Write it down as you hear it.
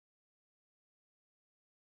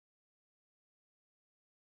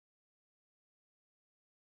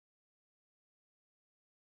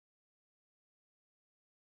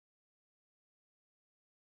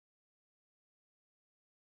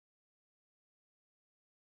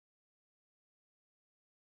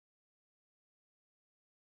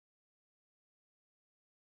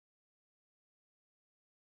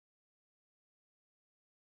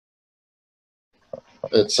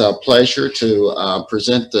It's a pleasure to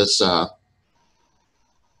present this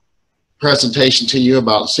presentation to you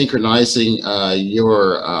about synchronizing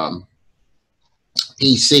your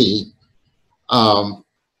PC.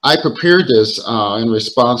 I prepared this in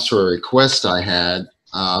response to a request I had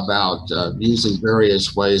about using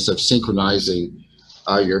various ways of synchronizing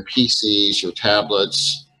your PCs, your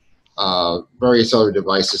tablets, various other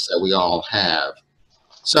devices that we all have.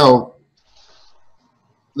 So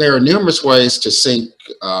there are numerous ways to sync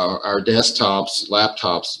our desktops,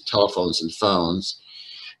 laptops, telephones, and phones,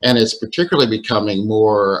 and it's particularly becoming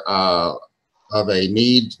more of a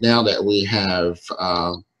need now that we have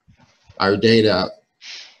our data,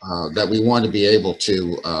 that we want to be able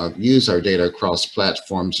to use our data across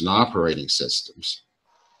platforms and operating systems.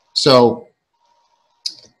 So,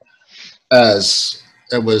 as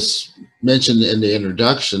it was mentioned in the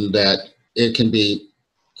introduction, that it can be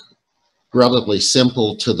relatively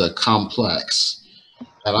simple to the complex.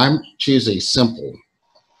 And I'm choosing simple,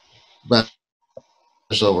 but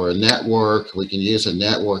over a network, we can use a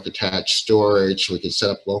network attached storage, we can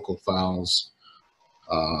set up local files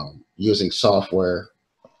using software.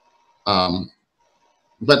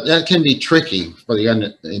 But that can be tricky for the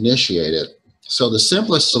uninitiated. So the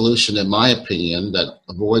simplest solution, in my opinion, that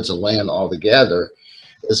avoids a LAN altogether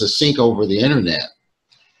is a sync over the internet.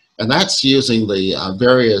 And that's using the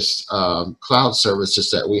various cloud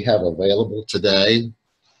services that we have available today: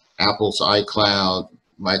 Apple's iCloud,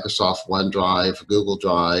 Microsoft OneDrive, Google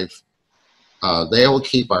Drive. They will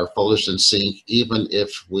keep our folders in sync even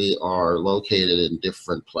if we are located in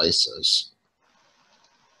different places.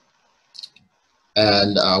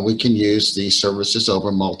 And we can use these services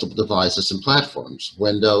over multiple devices and platforms: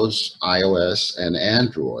 Windows, iOS, and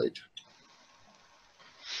Android.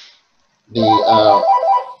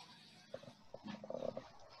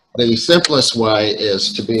 The simplest way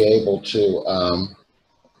is to be able to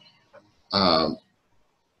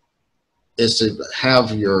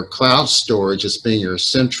have your cloud storage as being your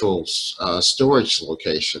central storage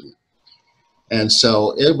location. And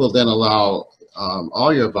so it will then allow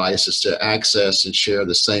all your devices to access and share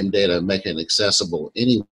the same data, making it accessible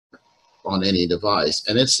anywhere on any device.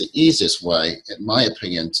 And it's the easiest way, in my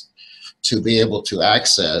opinion, to be able to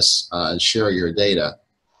access and share your data.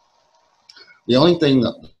 The only thing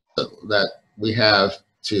that we have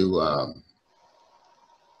to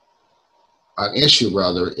an issue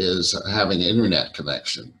rather is having an internet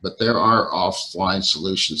connection, but there are offline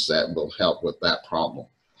solutions that will help with that problem,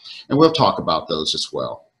 and we'll talk about those as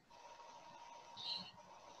well.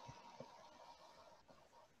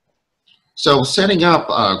 So setting up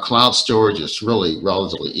cloud storage is really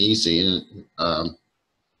relatively easy,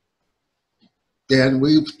 and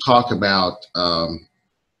we've talked about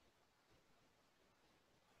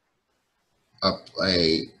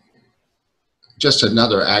just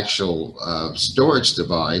another actual storage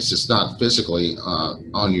device. It's not physically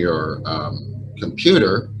on your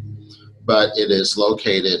computer, but it is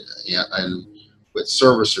located with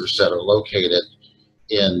servicers that are located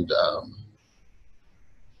in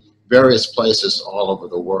various places all over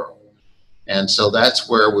the world. And so that's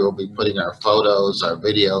where we'll be putting our photos, our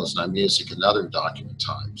videos, and our music and other document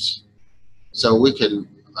types. So we can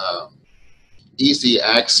easily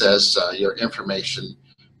access your information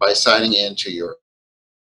by signing into your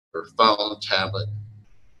phone, tablet,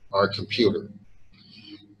 or computer.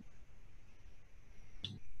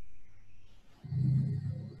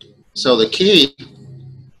 So the key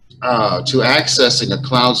to accessing a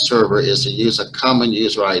cloud server is to use a common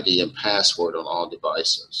user ID and password on all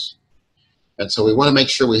devices. And so we want to make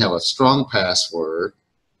sure we have a strong password.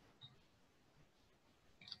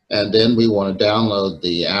 And then we want to download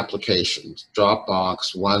the applications: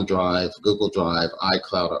 Dropbox, OneDrive, Google Drive,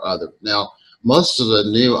 iCloud, or other. Now, most of the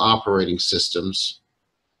new operating systems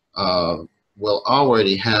will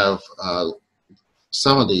already have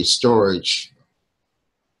some of the storage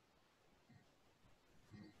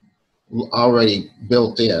already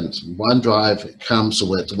built in. OneDrive comes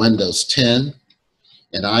with Windows 10,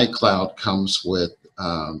 and iCloud comes with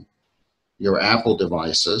your Apple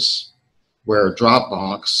devices, where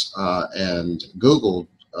Dropbox and Google,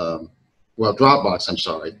 Dropbox, I'm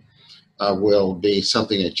sorry, will be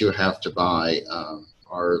something that you have to buy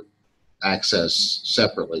or access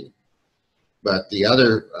separately. But the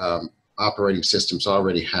other operating systems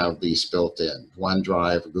already have these built in: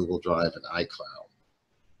 OneDrive, Google Drive, and iCloud.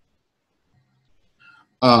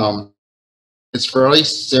 It's fairly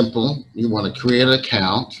simple. You want to create an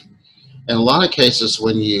account. In a lot of cases,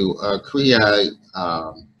 when you create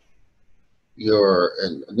your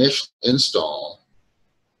initial install,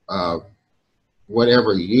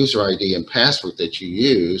 whatever user ID and password that you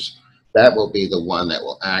use that will be the one that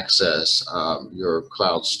will access your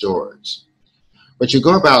cloud storage. But you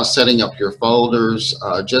go about setting up your folders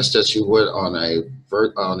just as you would on a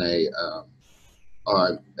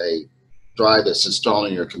drive that's installed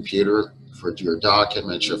on your computer for your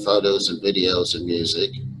documents, your photos and videos and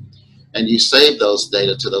music. And you save those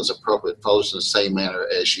data to those appropriate folders in the same manner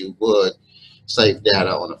as you would save data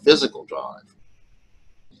on a physical drive.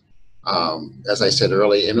 As I said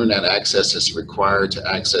earlier, internet access is required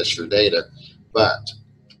to access your data, but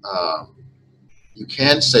you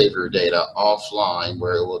can save your data offline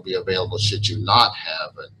where it will be available should you not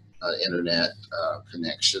have an internet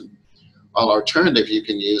connection. Alternative, you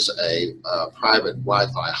can use a private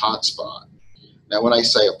Wi-Fi hotspot. Now, when I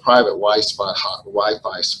say a private Wi-Fi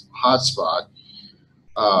hotspot,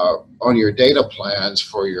 on your data plans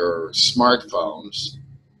for your smartphones,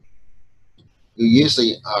 you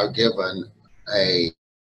usually are given a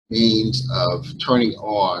means of turning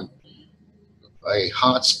on a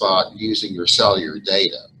hotspot using your cellular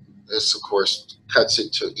data. This, of course,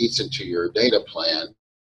 eats into your data plan.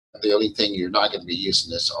 The only thing you're not going to be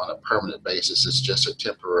using this on a permanent basis. It's just a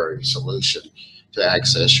temporary solution to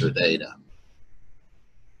access your data.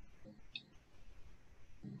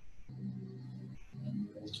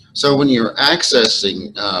 So when you're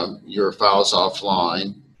accessing your files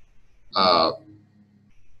offline,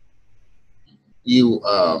 you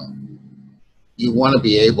want to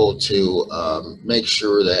be able to make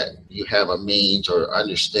sure that you have a means or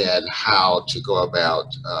understand how to go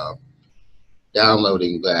about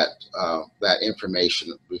downloading that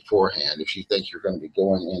information beforehand. If you think you're going to be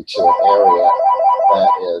going into an area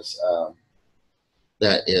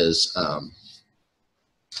that is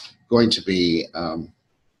going to be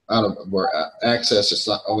where access is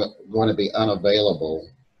not going to be unavailable,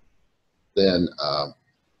 then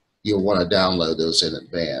you'll want to download those in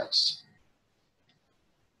advance.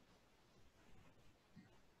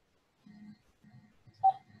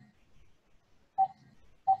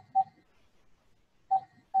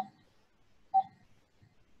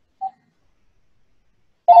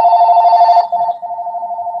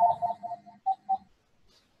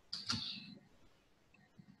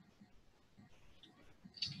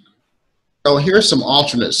 So here's some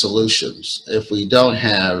alternate solutions if we don't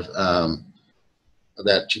have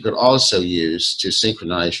that you could also use to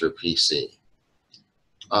synchronize your PC.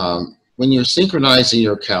 When you're synchronizing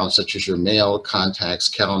your accounts, such as your mail, contacts,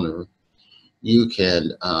 calendar, you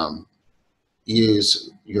can use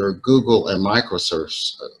your Google and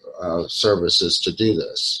Microsoft services to do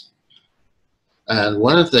this. And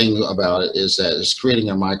one thing about it is that it's creating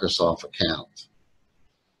a Microsoft account.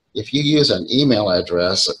 If you use an email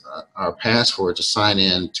address or password to sign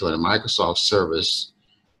in to a Microsoft service,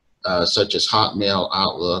 such as Hotmail,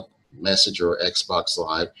 Outlook, Messenger, or Xbox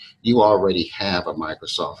Live, you already have a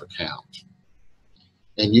Microsoft account.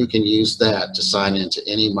 And you can use that to sign into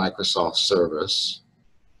any Microsoft service.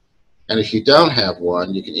 And if you don't have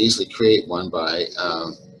one, you can easily create one by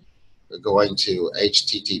going to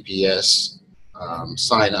https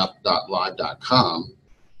signup.live.com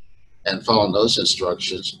and following those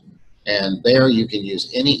instructions. And there you can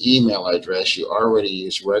use any email address you already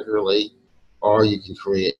use regularly, or you can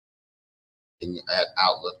create at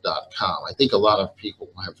outlook.com. I think a lot of people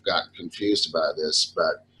have gotten confused about this,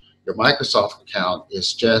 but your Microsoft account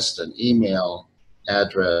is just an email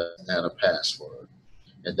address and a password.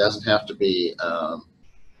 It doesn't have to be a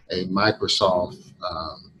Microsoft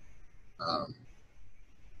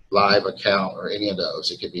Live account or any of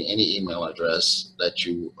those. It could be any email address that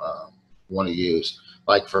you want to use.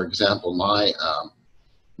 Like, for example, my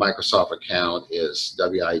Microsoft account is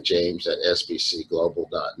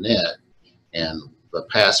wijames@sbcglobal.net, and the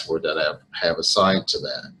password that I have assigned to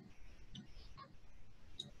that.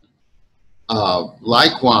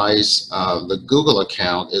 Likewise, the Google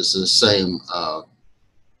account is the same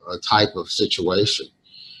type of situation.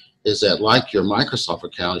 Is that like your Microsoft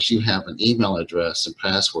account, if you have an email address and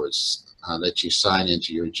passwords that you sign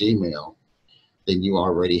into your Gmail, then you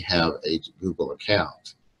already have a Google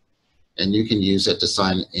account. And you can use it to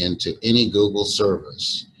sign into any Google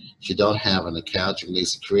service. If you don't have an account, you can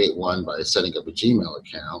easily create one by setting up a Gmail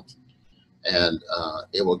account. And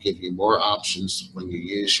it will give you more options when you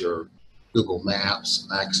use your Google Maps,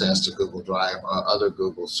 access to Google Drive, or other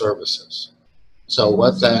Google services. So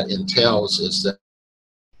what that entails is that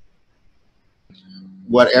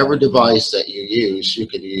whatever device that you use, you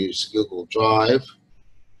can use Google Drive,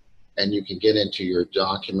 and you can get into your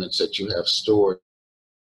documents that you have stored.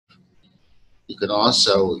 You can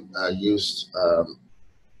also use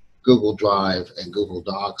Google Drive and Google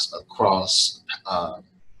Docs across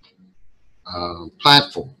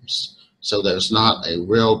platforms. So there's not a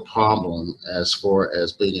real problem as far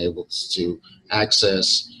as being able to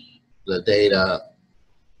access the data,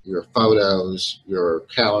 your photos, your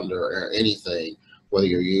calendar, or anything, whether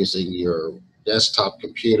you're using your desktop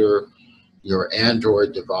computer, your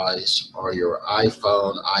Android device, or your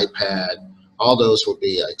iPhone, iPad. All those will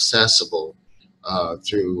be accessible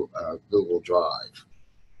through Google Drive.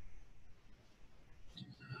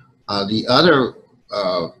 The other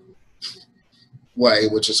way,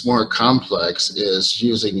 which is more complex, is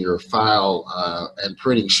using your file and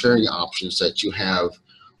printing sharing options that you have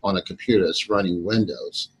on a computer that's running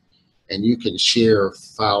Windows. And you can share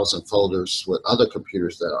files and folders with other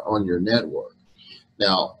computers that are on your network.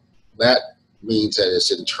 Now, that means that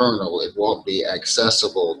it's internal. It won't be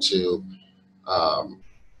accessible to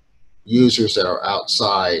users that are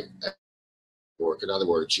outside work. In other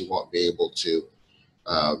words, you won't be able to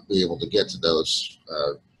get to those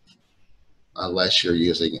unless you're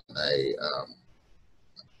using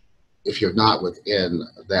if you're not within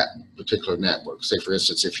that particular network. Say, for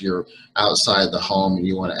instance, if you're outside the home and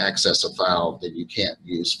you want to access a file, then you can't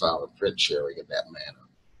use file and print sharing in that manner.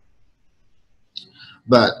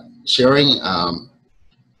 But sharing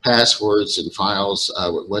passwords and files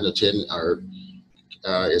with Windows 10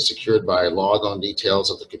 is secured by logon details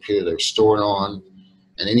of the computer they're stored on,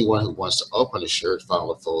 and anyone who wants to open a shared file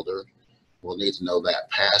or folder will need to know that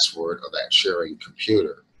password of that sharing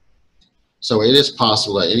computer. So it is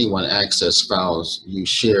possible that anyone access files you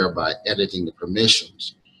share by editing the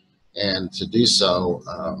permissions. And to do so,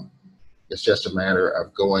 it's just a matter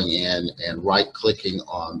of going in and right-clicking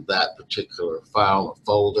on that particular file or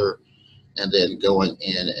folder and then going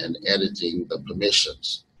in and editing the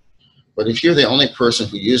permissions. But if you're the only person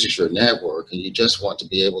who uses your network and you just want to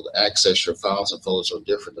be able to access your files and folders on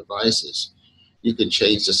different devices, you can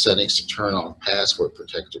change the settings to turn on password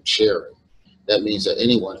protected sharing. That means that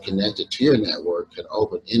anyone connected to your network can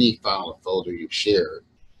open any file or folder you've shared.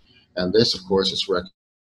 And this, of course, is recommended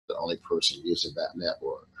to the only person using that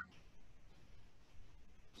network.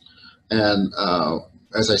 And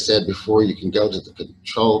as I said before, you can go to the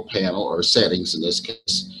control panel or settings, in this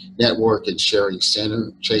case, Network and Sharing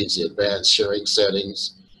Center, change the advanced sharing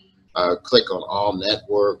settings, click on all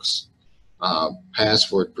networks,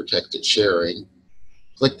 password protected sharing,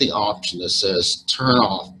 click the option that says turn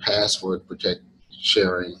off password protected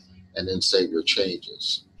sharing, and then save your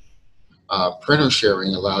changes. Printer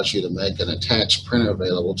sharing allows you to make an attached printer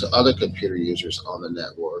available to other computer users on the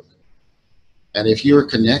network. And if you're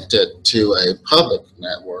connected to a public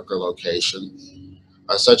network or location,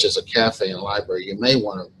 such as a cafe and library, you may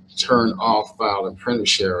want to turn off file and printer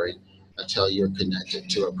sharing until you're connected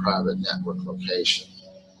to a private network location.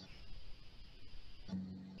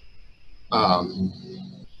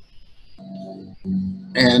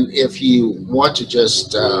 And if you want to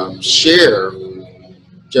just share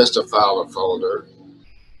just a file or folder,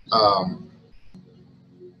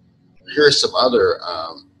 here's some other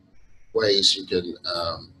ways you can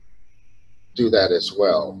do that as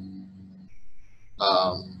well.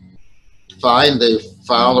 Find the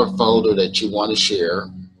file or folder that you want to share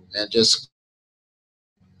and just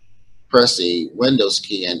press the Windows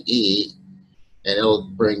key and E, and it'll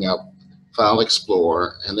bring up File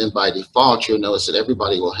Explorer. And then by default, you'll notice that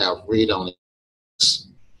everybody will have read-only,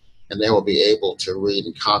 and they will be able to read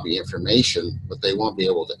and copy information, but they won't be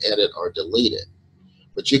able to edit or delete it.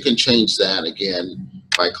 But you can change that again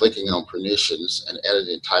by clicking on permissions and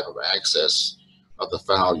editing type of access of the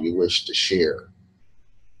file you wish to share.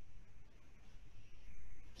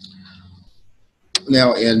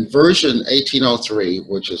 Now, in version 1803,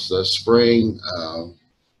 which is the spring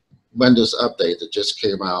Windows update that just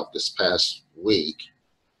came out this past week,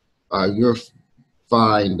 you'll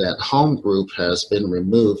find that Home Group has been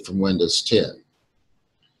removed from Windows 10.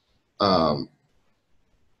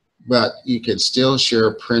 But you can still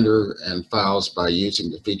share printer and files by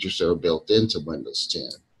using the features that are built into Windows 10.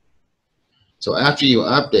 So after you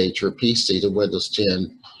update your PC to Windows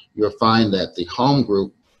 10, you'll find that the Home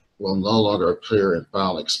Group will no longer appear in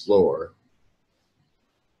File Explorer.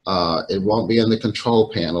 It won't be in the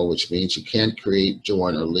control panel, which means you can't create,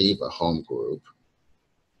 join, or leave a home group.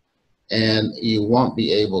 And you won't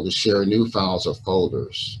be able to share new files or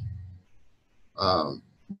folders. File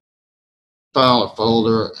or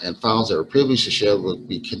folder and files that were previously shared will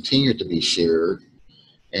be continued to be shared,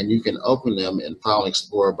 and you can open them in File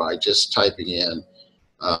Explorer by just typing in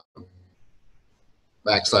 //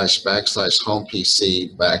 home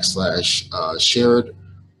PC / shared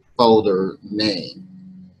folder name.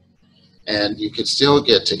 And you can still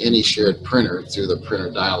get to any shared printer through the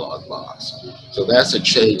printer dialog box. So that's a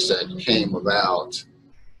change that came about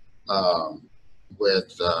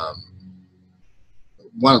with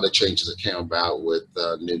one of the changes that came about with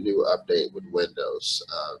the new update with Windows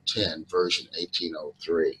 10 version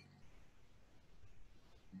 1803.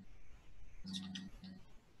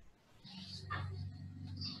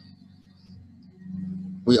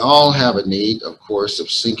 We all have a need, of course, of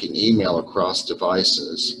syncing email across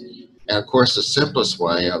devices. And of course, the simplest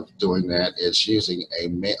way of doing that is using a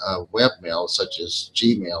webmail such as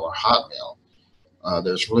Gmail or Hotmail.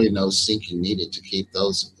 There's really no syncing needed to keep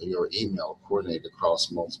your email coordinated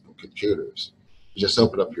across multiple computers. You just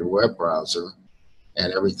open up your web browser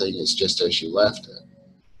and everything is just as you left it.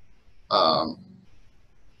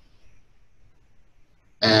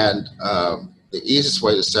 The easiest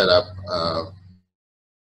way to set up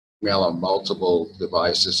email on multiple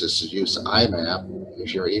devices is to use IMAP,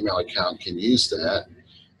 if your email account can use that.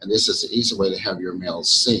 And this is the easy way to have your mail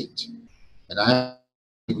synced. And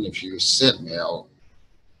even if you sent mail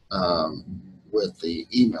with the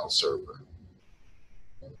email server.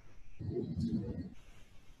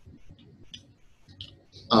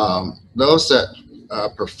 Those that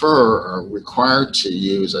prefer are required to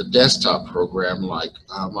use a desktop program like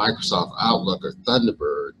Microsoft Outlook or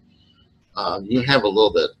Thunderbird. You have a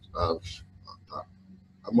little bit of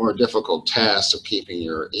a more difficult task of keeping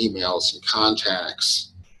your emails and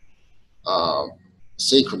contacts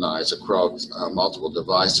synchronized across multiple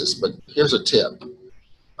devices. But here's a tip.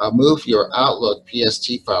 Move your Outlook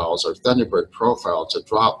PST files or Thunderbird profile to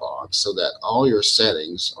Dropbox so that all your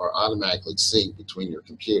settings are automatically synced between your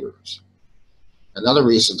computers. Another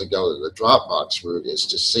reason to go to the Dropbox route is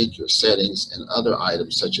to sync your settings and other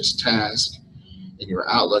items such as tasks in your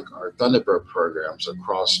Outlook or Thunderbird programs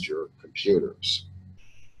across your computers.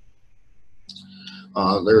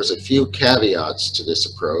 There's a few caveats to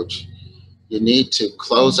this approach. You need to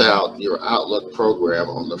close out your Outlook program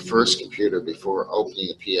on the first computer before opening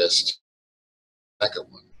a PST second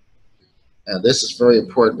one. And this is very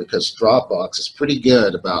important because Dropbox is pretty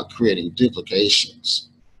good about creating duplications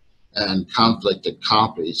and conflicted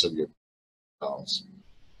copies of your files.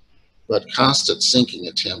 But constant syncing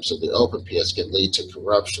attempts of the open PS can lead to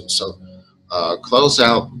corruption. So close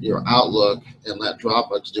out your Outlook and let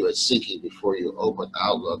Dropbox do its syncing before you open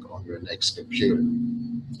Outlook on your next computer.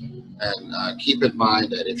 And keep in mind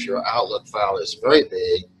that if your Outlook file is very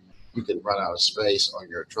big, you can run out of space on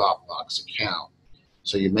your Dropbox account.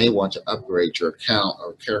 So you may want to upgrade your account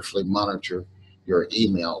or carefully monitor your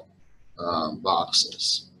email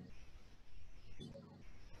boxes.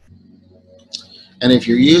 And if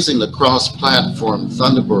you're using the cross-platform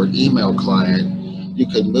Thunderbird email client, you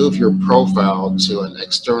can move your profile to an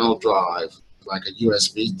external drive, like a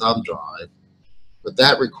USB thumb drive. But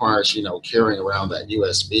that requires, carrying around that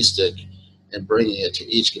USB stick and bringing it to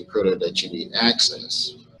each computer that you need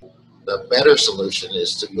access. The better solution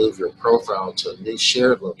is to move your profile to a new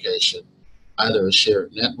shared location, either a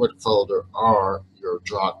shared network folder or your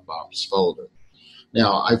Dropbox folder.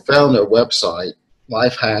 Now, I found a website,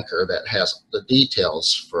 Lifehacker, that has the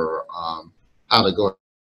details for how to go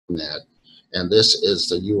on that. And this is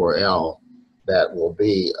the URL that will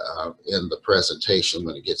be in the presentation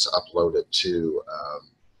when it gets uploaded to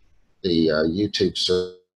the YouTube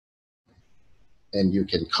server, and you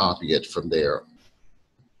can copy it from there.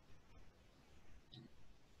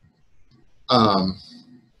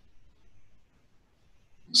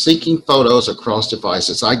 Syncing photos across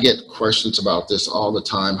devices. I get questions about this all the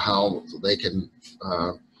time, how they can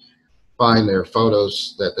find their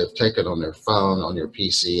photos that they've taken on their phone, on your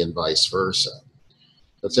PC, and vice versa.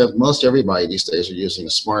 But most everybody these days are using a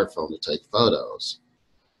smartphone to take photos.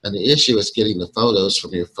 And the issue is getting the photos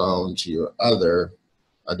from your phone to your other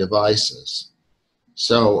devices.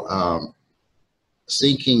 So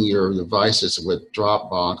syncing your devices with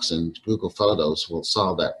Dropbox and Google Photos will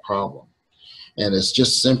solve that problem. And it's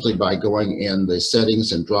just simply by going in the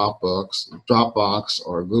settings in Dropbox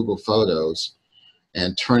or Google Photos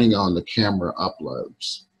and turning on the camera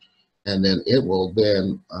uploads. And then it will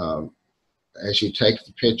then, as you take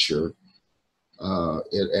the picture,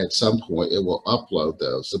 at some point it will upload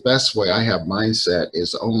those. The best way I have mine set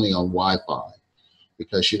is only on Wi-Fi,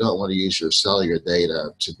 because you don't want to use your cellular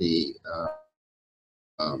data to be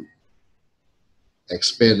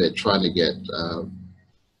expended trying to get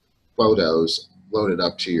photos loaded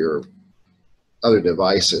up to your other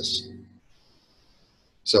devices.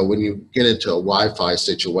 So when you get into a Wi-Fi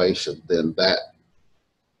situation, then that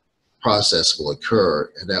process will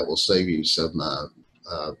occur, and that will save you some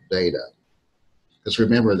data. Because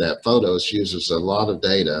remember that photos uses a lot of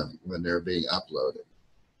data when they're being uploaded.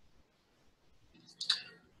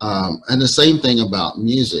 And the same thing about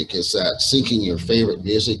music is that syncing your favorite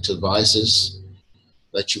music to devices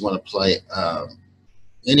that you want to play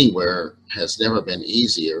anywhere has never been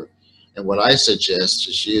easier. And what I suggest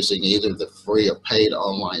is using either the free or paid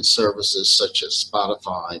online services such as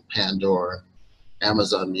Spotify, Pandora,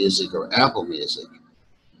 Amazon Music, or Apple Music.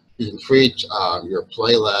 You can create your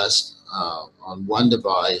playlist on one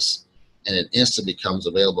device, and it instantly becomes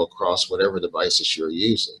available across whatever devices you're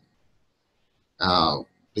using. Uh,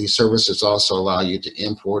 these services also allow you to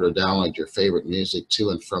import or download your favorite music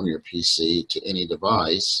to and from your PC to any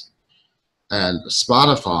device. And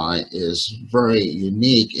Spotify is very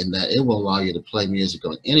unique in that it will allow you to play music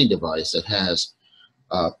on any device that has,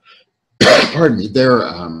 uh, pardon me, they're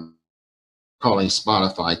calling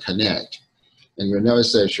Spotify Connect. And you'll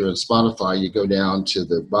notice that if you're in Spotify, you go down to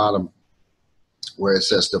the bottom where it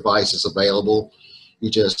says devices available. You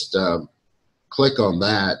just click on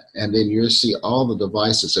that, and then you'll see all the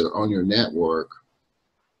devices that are on your network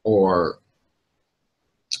or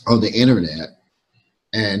on the internet.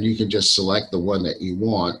 And you can just select the one that you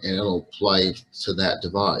want, and it'll play to that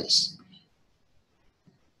device.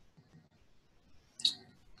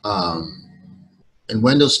 In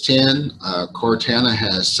Windows 10, Cortana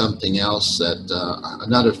has something else that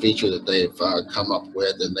another feature that they've come up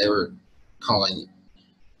with, and they were calling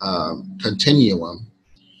Continuum.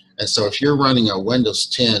 And so if you're running a Windows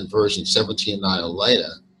 10 version 17.9 or later,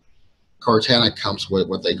 Cortana comes with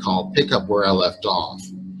what they call Pick Up Where I Left Off.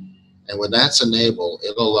 And when that's enabled,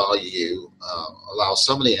 it'll allow you, allow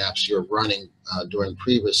some of the apps you're running during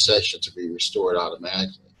previous sessions to be restored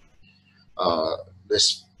automatically.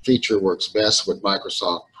 This feature works best with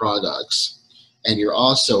Microsoft products. And you'll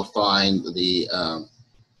also find the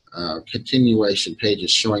continuation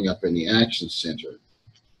pages showing up in the Action Center.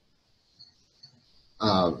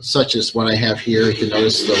 Such as what I have here, you can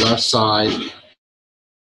notice the left side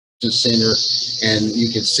center, and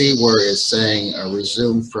you can see where it's saying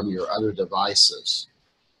resume from your other devices.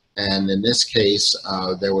 And in this case,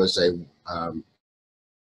 there was a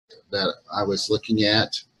that I was looking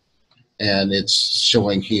at, and it's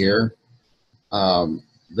showing here.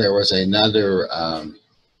 There was another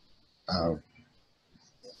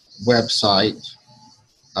website.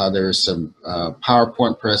 There's some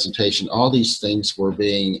PowerPoint presentation. All these things were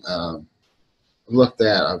being looked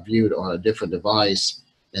at or viewed on a different device,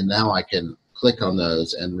 and now I can click on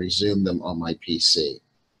those and resume them on my PC.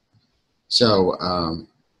 So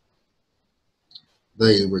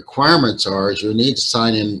the requirements are is you need to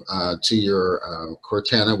sign in to your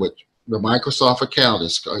Cortana with the Microsoft account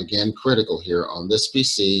is, again, critical here on this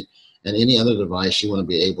PC and any other device. You want to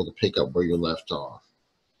be able to pick up where you left off.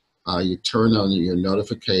 You turn on your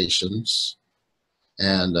notifications,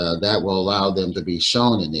 and that will allow them to be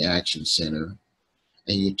shown in the Action Center.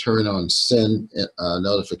 And you turn on send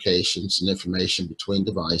notifications and information between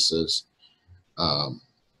devices.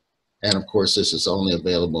 And of course, this is only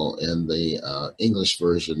available in the English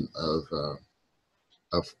version of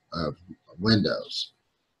Windows.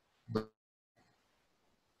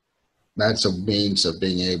 That's a means of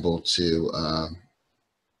being able to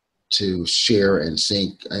share and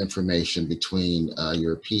sync information between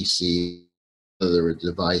your PC and the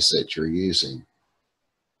device that you're using.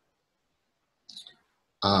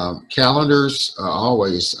 Calendars are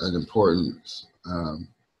always an important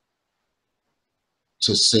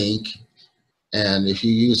to sync, and if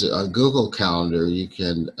you use a Google Calendar, you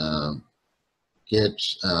can get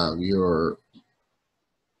your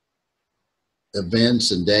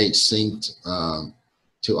events and dates synced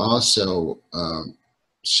to also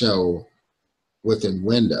show within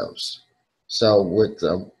Windows. So with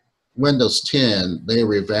Windows 10, they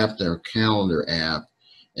revamped their calendar app,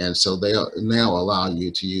 and so they now allow you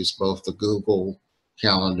to use both the Google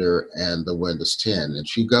Calendar and the Windows 10.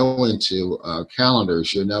 If you go into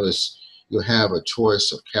calendars, you'll notice you have a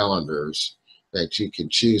choice of calendars that you can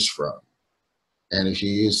choose from. And if you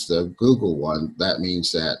use the Google one, that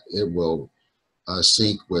means that it will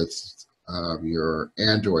sync with your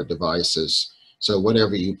Android devices. So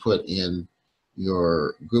whatever you put in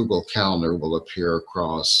your Google Calendar will appear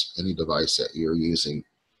across any device that you're using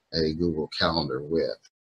a Google Calendar with.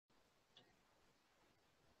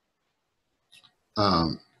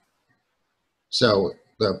 So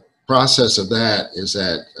the process of that is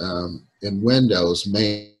that in Windows,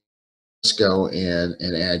 just go in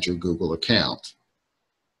and add your Google account,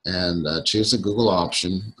 and choose the Google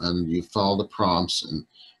option, and you follow the prompts, and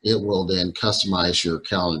it will then customize your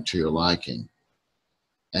calendar to your liking.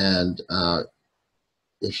 And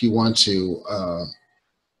if you want to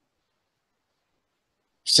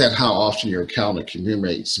set how often your calendar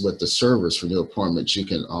communicates with the servers for new appointments, you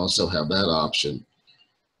can also have that option.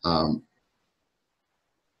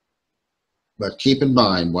 But keep in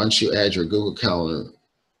mind, once you add your Google Calendar,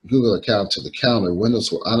 Google account to the counter,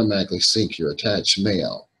 Windows will automatically sync your attached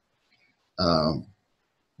mail.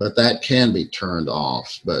 But that can be turned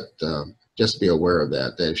off. But just be aware of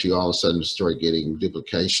that, that if you all of a sudden start getting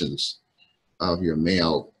duplications of your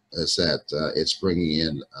mail, is that it's bringing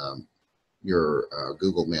in your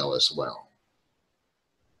Google Mail as well,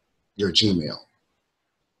 your Gmail.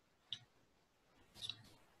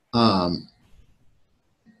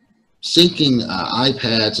 Syncing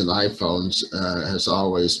iPads and iPhones has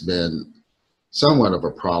always been somewhat of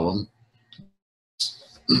a problem.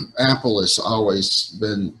 Apple has always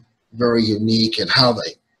been very unique in how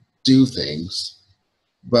they do things,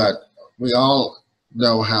 but we all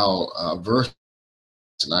know how versatile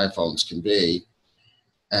iPhones can be,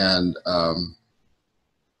 and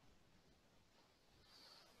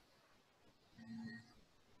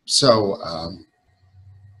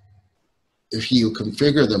if you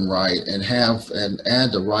configure them right and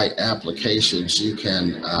add the right applications, you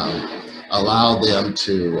can allow them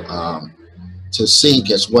to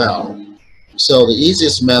sync as well. So the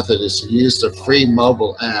easiest method is to use the free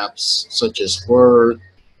mobile apps such as Word,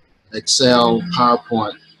 Excel,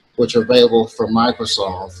 PowerPoint, which are available from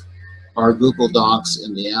Microsoft, or Google Docs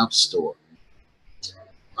in the App Store.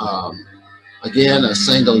 Again, a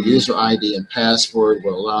single user ID and password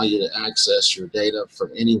will allow you to access your data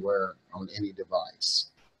from anywhere on any device.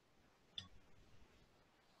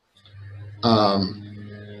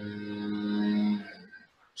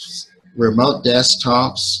 Remote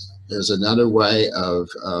desktops is another way of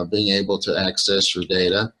being able to access your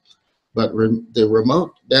data. But the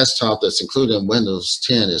remote desktop that's included in Windows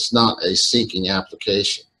 10 is not a syncing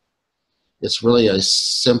application. It's really a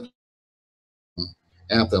simple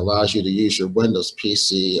app that allows you to use your Windows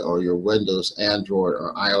PC or your Windows, Android,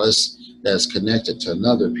 or iOS that's connected to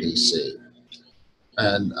another PC.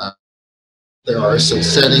 And there are some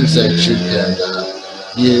settings that you can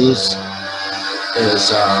use.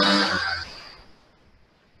 Is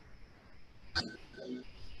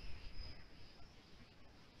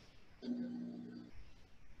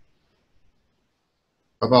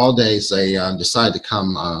of all days, they decide to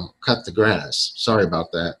come cut the grass. Sorry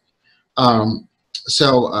about that.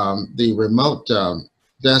 The remote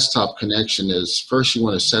desktop connection is, first you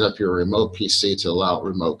want to set up your remote PC to allow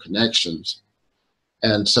remote connections.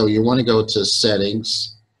 And so you want to go to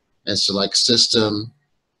Settings and select System,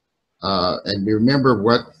 and remember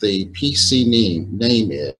what the PC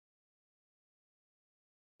name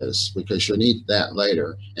is, because you'll need that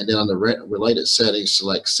later. And then on the related settings,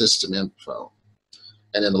 select System Info.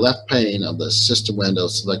 And in the left pane of the system window,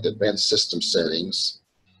 select Advanced System Settings.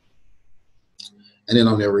 And then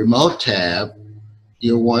on the Remote tab,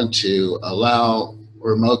 you'll want to allow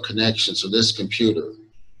remote connection to this computer.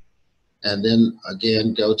 And then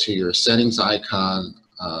again, go to your settings icon,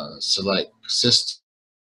 select System,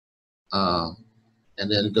 and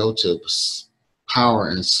then go to Power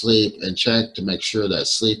and Sleep, and check to make sure that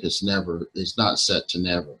sleep is not set to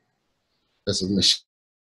never. Because if the machine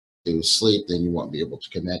to sleep, then you won't be able to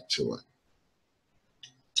connect to it.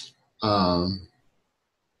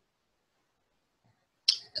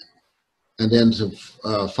 And then to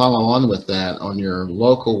follow on with that, on your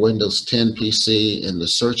local Windows 10 PC, in the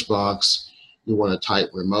search box, you want to type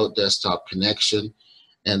Remote Desktop Connection,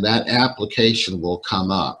 and that application will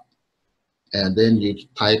come up. And then you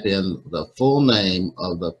type in the full name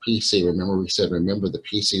of the PC. Remember, we said remember the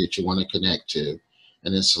PC that you want to connect to,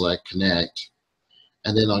 and then select Connect.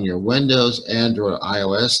 And then on your Windows, Android,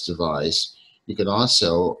 iOS device, you can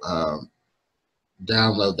also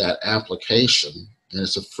download that application, and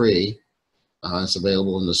it's a free. It's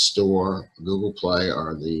available in the store, Google Play,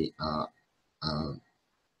 or the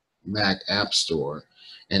Mac App Store,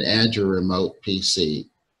 and add your remote PC.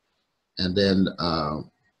 And then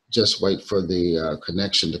just wait for the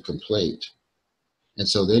connection to complete. And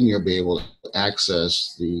so then you'll be able to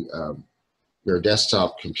access your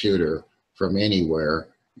desktop computer from anywhere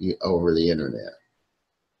over the internet.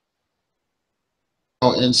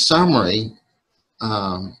 So in summary,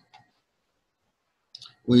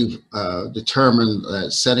 we've determined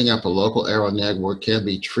that setting up a local area network can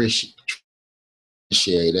be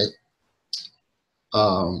appreciated.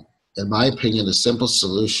 In my opinion, the simple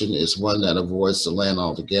solution is one that avoids the LAN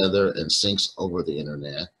altogether and syncs over the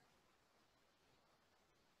internet.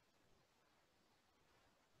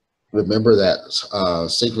 Remember that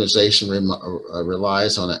synchronization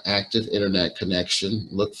relies on an active internet connection.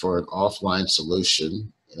 Look for an offline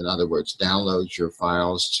solution. In other words, download your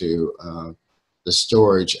files to the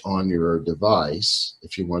storage on your device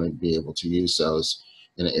if you want to be able to use those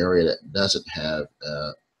in an area that doesn't have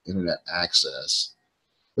internet access.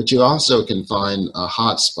 But you also can find a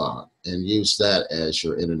hotspot and use that as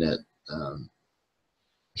your internet.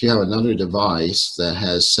 If you have another device that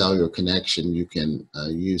has cellular connection, you can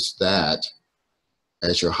use that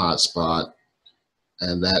as your hotspot,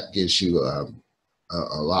 and that gives you a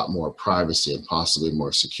lot more privacy and possibly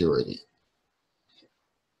more security.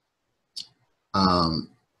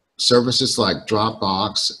 Services like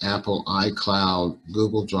Dropbox, Apple iCloud,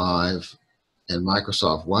 Google Drive, and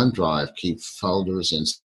Microsoft OneDrive keep folders, and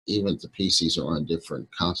even if the PCs are on different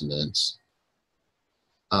continents.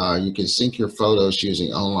 You can sync your photos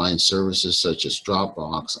using online services such as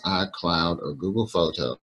Dropbox, iCloud, or Google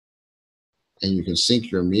Photos. And you can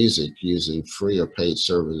sync your music using free or paid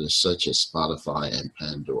services such as Spotify and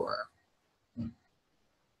Pandora.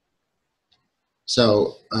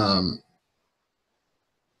 So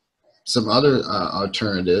some other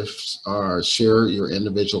alternatives are share your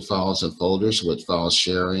individual files and folders with file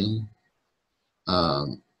sharing.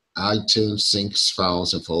 iTunes syncs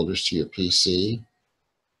files and folders to your PC.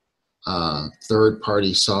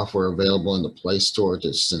 Third-party software available in the Play Store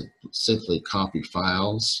to simply copy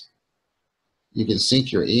files. You can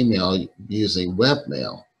sync your email using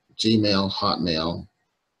webmail, Gmail, Hotmail.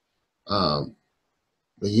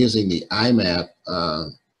 But using the IMAP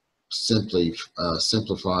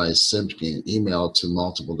simplifies syncing email to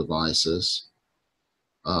multiple devices.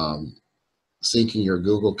 Syncing your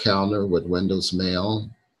Google Calendar with Windows Mail.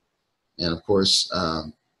 And of course,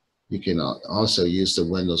 you can also use the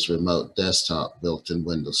Windows Remote Desktop built in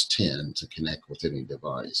Windows 10 to connect with any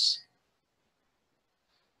device.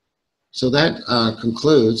 So that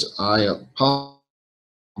concludes. I apologize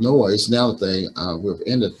for noise now that we've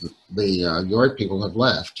ended. The yard people have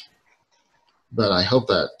left, but I hope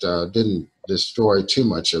that didn't destroy too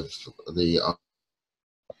much of the.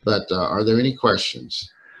 But are there any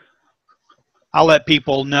questions? I'll let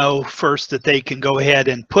people know first that they can go ahead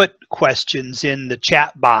and put questions in the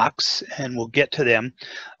chat box, and we'll get to them.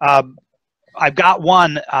 I've got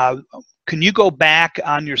one. Can you go back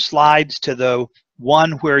on your slides to the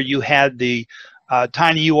one where you had the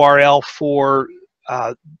tiny URL for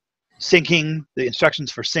syncing, the instructions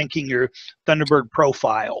for syncing your Thunderbird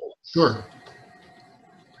profile? Sure.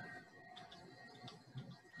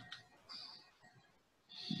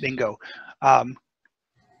 Bingo.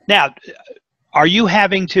 Now, are you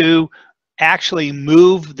having to actually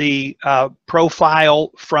move the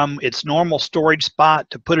profile from its normal storage spot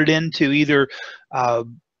to put it into either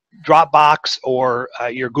Dropbox or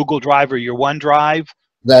your Google Drive or your OneDrive?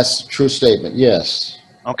 That's a true statement, yes.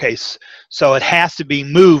 Okay, so it has to be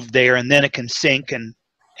moved there, and then it can sync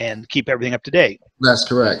and keep everything up to date. That's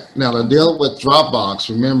correct. Now, to deal with Dropbox,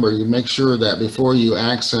 remember, you make sure that before you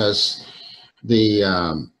access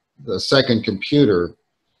the second computer,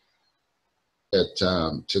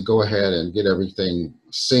 to go ahead and get everything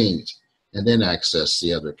synced and then access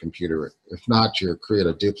the other computer. If not, you'll create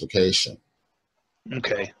a duplication.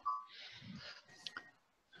 Okay.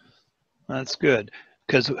 That's good,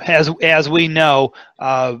 because as we know,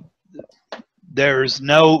 there's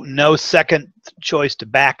no second choice to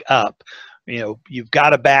back up. You know, you've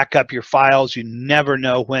got to back up your files. You never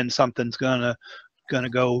know when something's gonna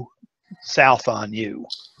go south on you.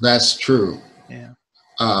 That's true. Yeah.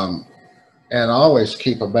 And always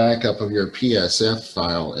keep a backup of your PSF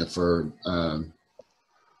file for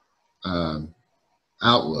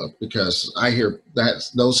Outlook, because I hear that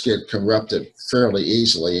those get corrupted fairly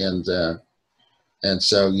easily, and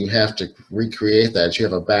so you have to recreate that. If you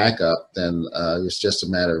have a backup, then it's just a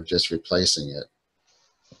matter of just replacing it.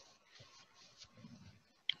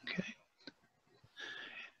 Okay.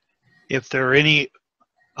 If there are any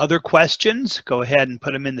other questions, go ahead and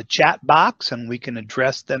put them in the chat box, and we can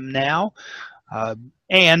address them now.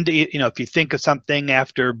 And you know, if you think of something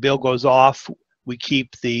after Bill goes off, we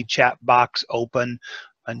keep the chat box open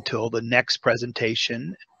until the next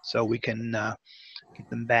presentation, so we can get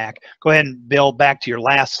them back. Go ahead and Bill, back to your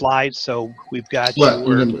last slide. So we've got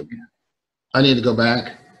I need to go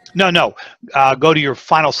back. No, go to your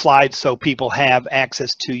final slide so people have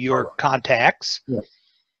access to your contacts. Yeah.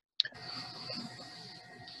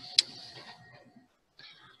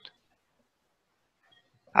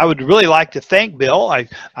 I would really like to thank Bill.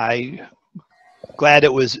 I glad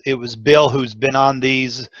it was Bill who's been on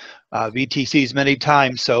these VTCs many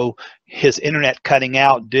times, so his internet cutting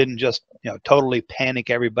out didn't just totally panic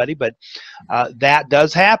everybody. But that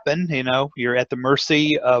does happen. You know, you're at the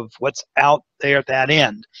mercy of what's out there at that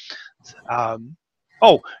end.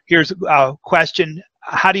 Oh, here's a question: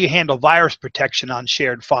 how do you handle virus protection on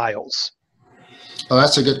shared files? Oh,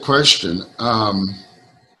 that's a good question.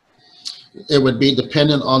 It would be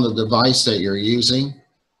dependent on the device that you're using.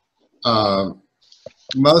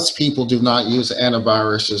 most people do not use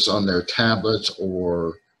antiviruses on their tablets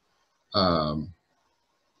or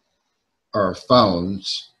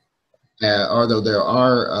phones, although there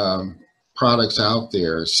are products out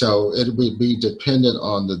there. So it would be dependent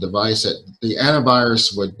on the device. That the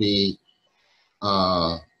antivirus would be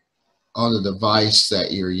on the device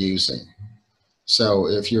that you're using. So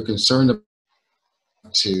if you're concerned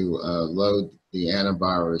to load the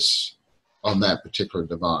antivirus on that particular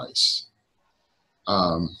device.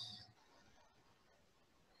 Um,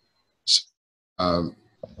 so, um,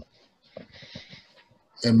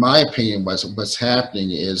 in my opinion, what's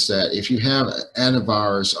happening is that if you have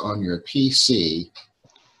antivirus on your PC,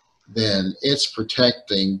 then it's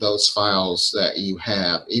protecting those files that you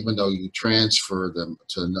have, even though you transfer them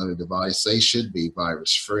to another device. They should be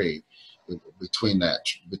virus-free between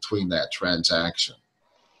that transaction.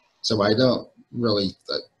 So I don't really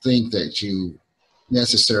think that you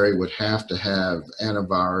necessarily would have to have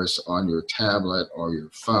antivirus on your tablet or your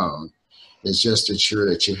phone. It's just ensure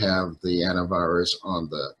that you have the antivirus on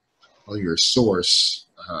your source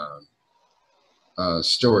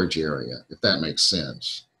storage area, if that makes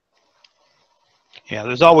sense. Yeah,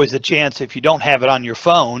 there's always a chance if you don't have it on your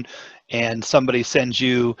phone and somebody sends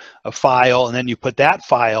you a file and then you put that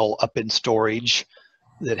file up in storage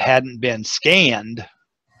that hadn't been scanned.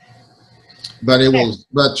 But it will.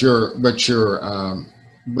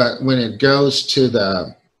 But when it goes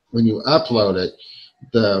to when you upload it,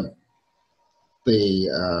 the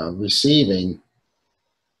receiving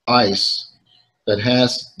ICE that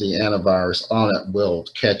has the antivirus on it will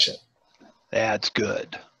catch it. That's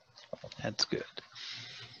good. That's good.